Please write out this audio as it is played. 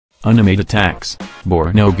UNIMAID attacks,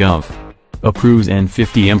 Borno Gov. Approves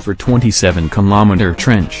N50m for 27-kilometer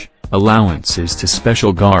trench, allowances to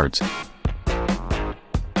special guards.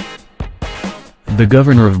 The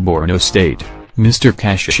governor of Borno State, Mr.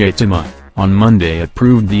 Shettima, on Monday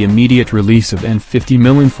approved the immediate release of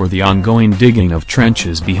N50m for the ongoing digging of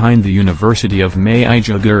trenches behind the University of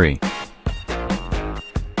Maiduguri.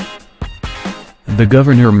 The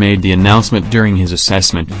governor made the announcement during his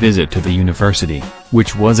assessment visit to the university,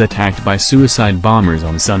 which was attacked by suicide bombers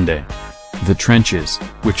on Sunday. The trenches,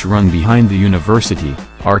 which run behind the university,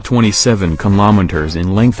 are 27 kilometers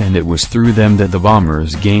in length, and it was through them that the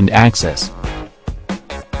bombers gained access.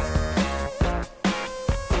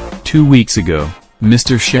 2 weeks ago,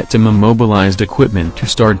 Mr. Shettima mobilized equipment to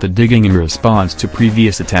start the digging in response to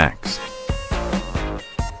previous attacks.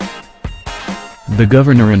 The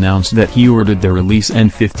governor announced that he ordered the release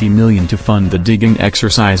N50m to fund the digging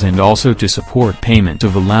exercise and also to support payment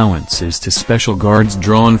of allowances to special guards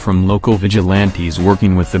drawn from local vigilantes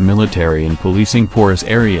working with the military in policing porous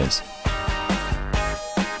areas.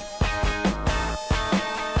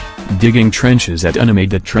 Digging trenches at UNIMAID.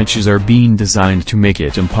 The trenches are being designed to make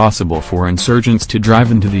it impossible for insurgents to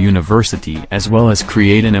drive into the university, as well as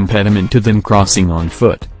create an impediment to them crossing on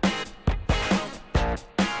foot.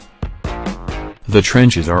 The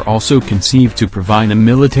trenches are also conceived to provide a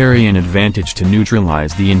military advantage to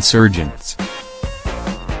neutralize the insurgents.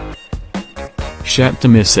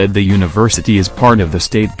 Shettima said the university is part of the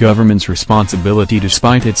state government's responsibility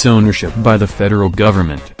despite its ownership by the federal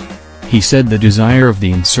government. He said the desire of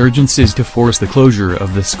the insurgents is to force the closure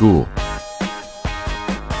of the school.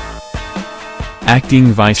 Acting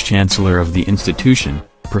Vice-Chancellor of the institution,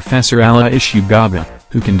 Professor Allah Ishugaba,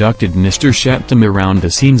 who conducted Mr. Shettima around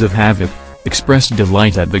the scenes of havoc, expressed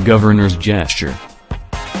delight at the governor's gesture.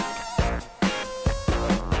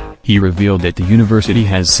 He revealed that the university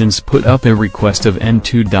has since put up a request of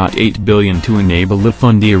N2.8 billion to enable the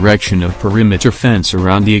fund the erection of perimeter fence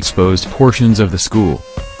around the exposed portions of the school.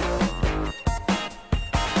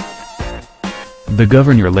 The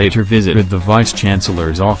governor later visited the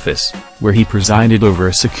Vice-Chancellor's office, where he presided over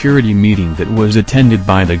a security meeting that was attended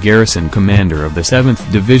by the garrison commander of the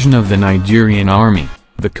 7th Division of the Nigerian Army,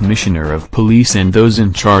 the Commissioner of Police, and those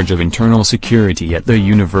in charge of internal security at the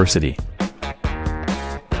university.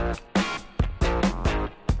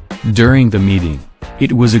 During the meeting,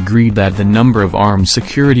 it was agreed that the number of armed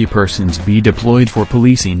security persons be deployed for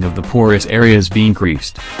policing of the porous areas be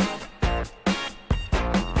increased.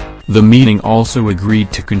 The meeting also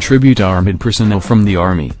agreed to contribute armed personnel from the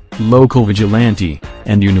army, local vigilante,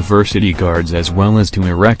 and university guards, as well as to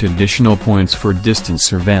erect additional points for distance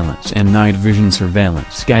surveillance and night vision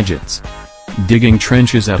surveillance gadgets. Digging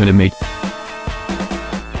trenches at UNIMAID.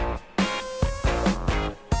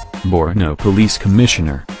 Borno Police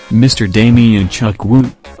Commissioner, Mr. Damian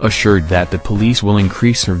Chukwun, assured that the police will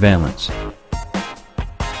increase surveillance.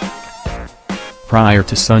 Prior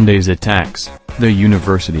to Sunday's attacks, the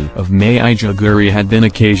University of Maiduguri had been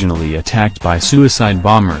occasionally attacked by suicide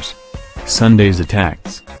bombers. Sunday's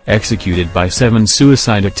attacks, executed by 7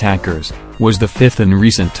 suicide attackers, was the 5th in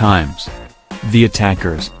recent times. The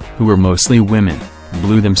attackers, who were mostly women,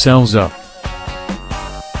 blew themselves up.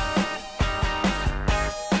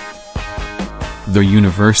 The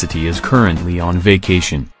university is currently on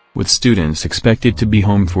vacation, with students expected to be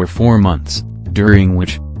home for 4 months, during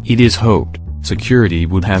which, it is hoped, security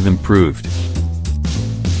would have improved.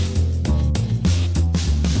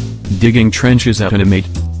 Digging trenches at UNIMAID.